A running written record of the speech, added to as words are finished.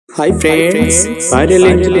Hi friends, viral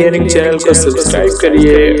engineering channel को सब्सक्राइब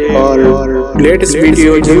करिए और लेटेस्ट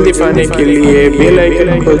वीडियो जल्दी पाने के लिए बेल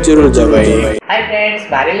आइकन को जरूर दबाइए। हाय फ्रेंड्स,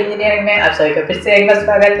 वायरल इंजीनियरिंग में आप सभी का फिर से एक बार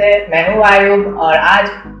स्वागत है। मैं हूँ आयुब और आज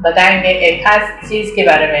बताएंगे एक खास चीज़ के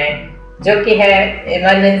बारे में जो कि है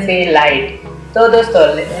इमरजेंसी लाइट। तो दोस्तों,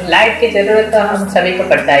 लाइट की ज़रूरत तो हम सभी को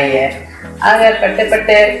पड़ता ही है। अगर पढ़ते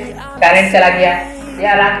पढ़ते करंट चला गया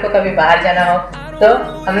या रात को कभी बाहर जाना हो तो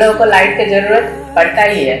हम लोगों को लाइट की ज़रूरत पड़ता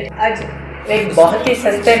ही है। आज एक बहुत ही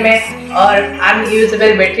सस्ते में और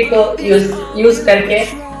अनयूजेबल बैटरी को यूज़ करके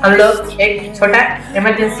हम लोग एक छोटा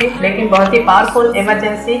इमरजेंसी लेकिन बहुत ही पावरफुल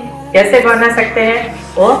इमरजेंसी कैसे बना सकते हैं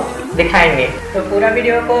वो दिखाएंगे। तो पूरा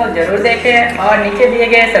वीडियो को जरूर देखें और नीचे दिए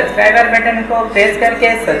गए सब्सक्राइबर बटन को प्रेस करके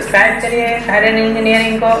सब्सक्राइब करिए वायरल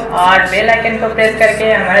इंजीनियरिंग को और बेल आइकन को प्रेस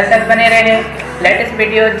करके हमारे साथ बने रहें लेटेस्ट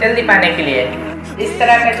वीडियो जल्दी पाने के लिए। इस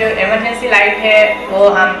तरह का जो इमरजेंसी लाइट है वो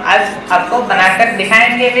हम आज आपको बनाकर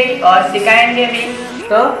दिखाएंगे भी और सिखाएंगे भी,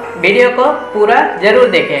 तो वीडियो को पूरा जरूर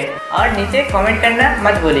देखें और नीचे कमेंट करना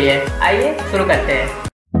मत भूलिए। आइए शुरू करते हैं।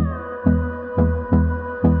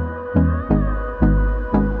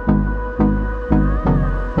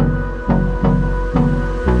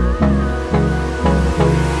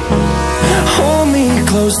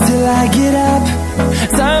 Close till I get up.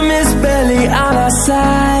 Time is barely on our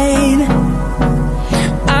side.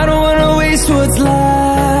 I don't wanna waste what's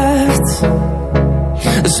left.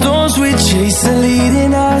 The storms we chase are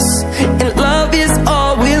leading us, and love is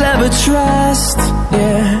all we'll ever trust.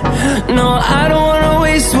 Yeah, no, I don't wanna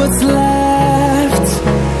waste what's left.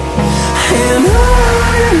 And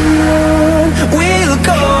on we'll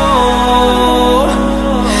go,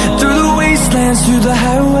 through the wastelands, through the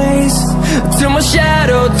highways, till my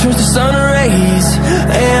shadow turns to sun rays.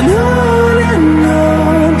 And on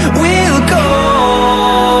we'll go,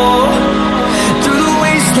 through the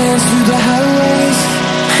wastelands, through the highways.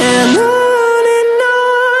 And on we'll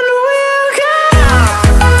go.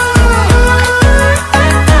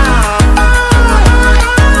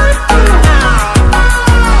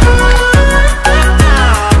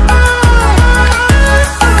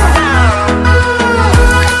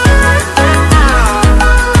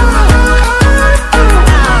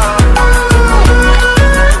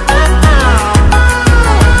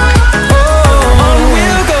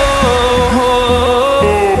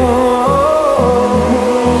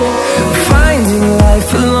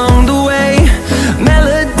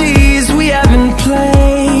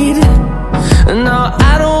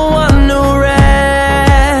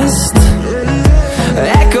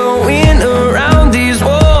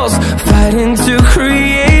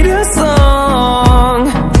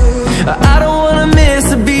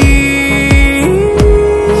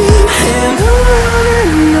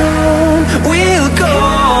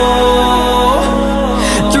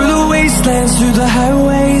 Through the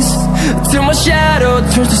highways, till my shadow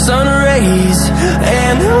turns to sun rays.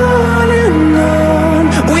 And on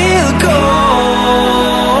we'll go,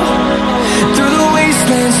 through the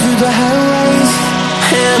wastelands, through the highways.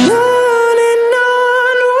 And on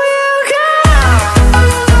we'll go.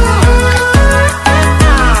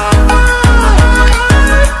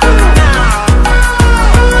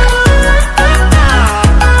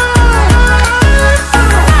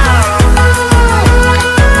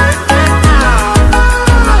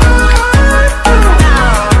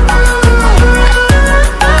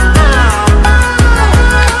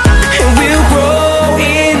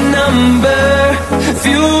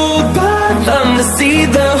 See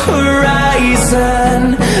the horizon,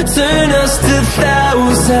 turn us to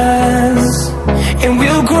thousands, and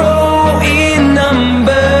we'll grow in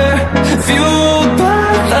number, fueled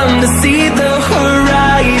by them to see the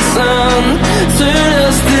horizon, turn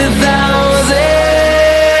us to thousands.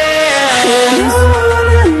 And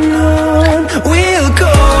on we'll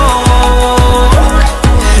go,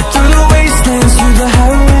 through the wastelands, through the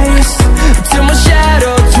highways, till my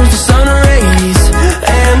shadow turns to sun rays.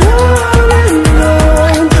 And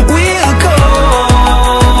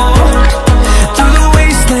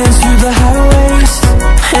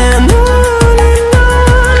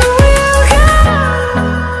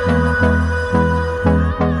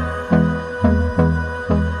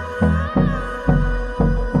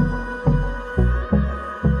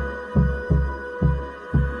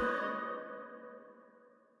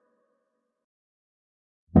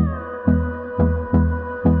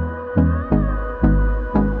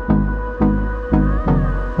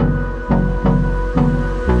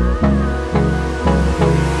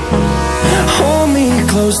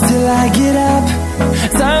close till I get up.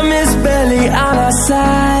 Time is barely on our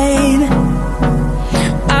side.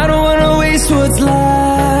 I don't wanna waste what's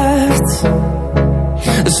left.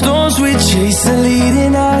 The storms we chase are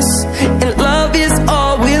leading us,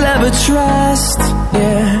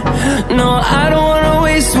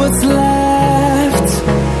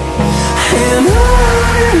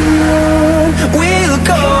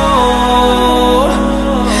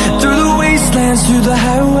 wastelands, through the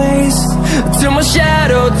highways, till my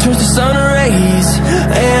shadow turns to sun rays.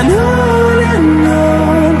 And on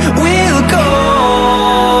we'll go,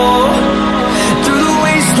 through the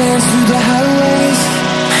wastelands, through the highways,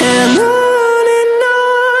 and on we'll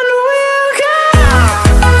go.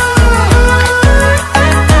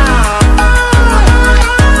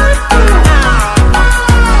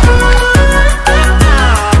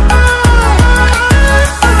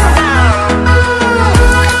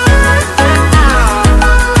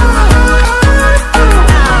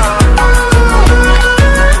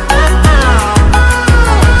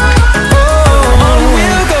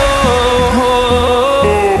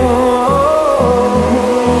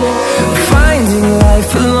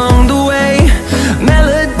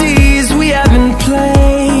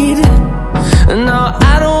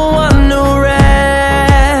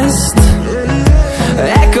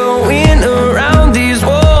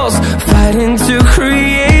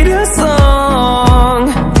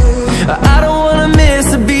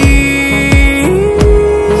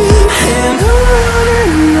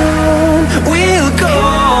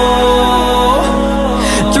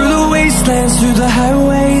 Through the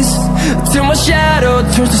highways, till my shadow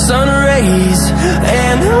turns to sun rays.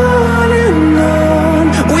 And on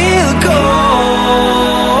we'll go,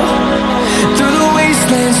 through the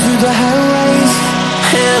wastelands, through the highways,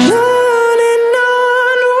 and on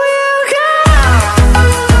we'll go.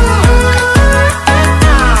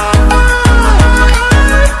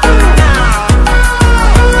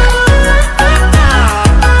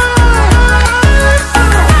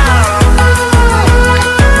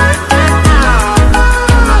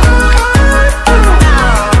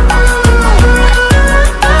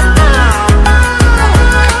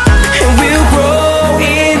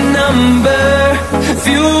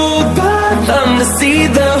 See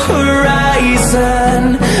the horizon,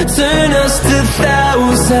 turn us to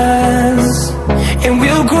thousands, and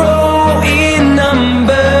we'll grow in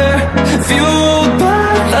number, fueled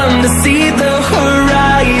by them. To see the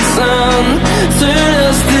horizon, turn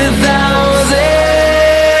us to thousands,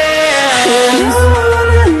 and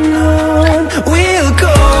on we'll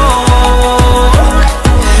go,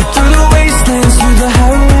 through the wastelands, through the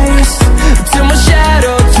highways, till my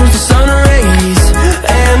shadow turns to sun rays.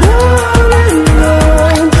 And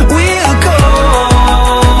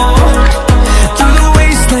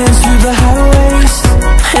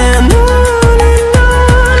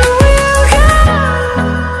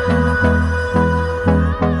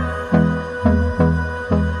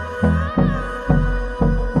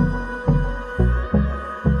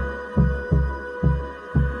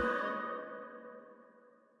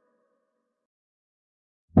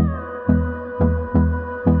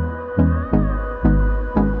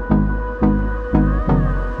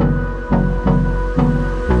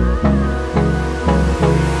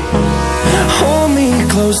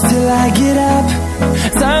close till I get up,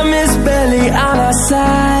 time is barely on our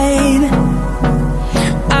side.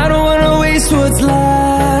 I don't wanna waste what's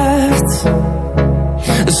left.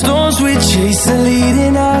 The storms we chase are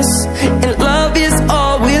leading us, and love is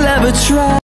all we'll ever try.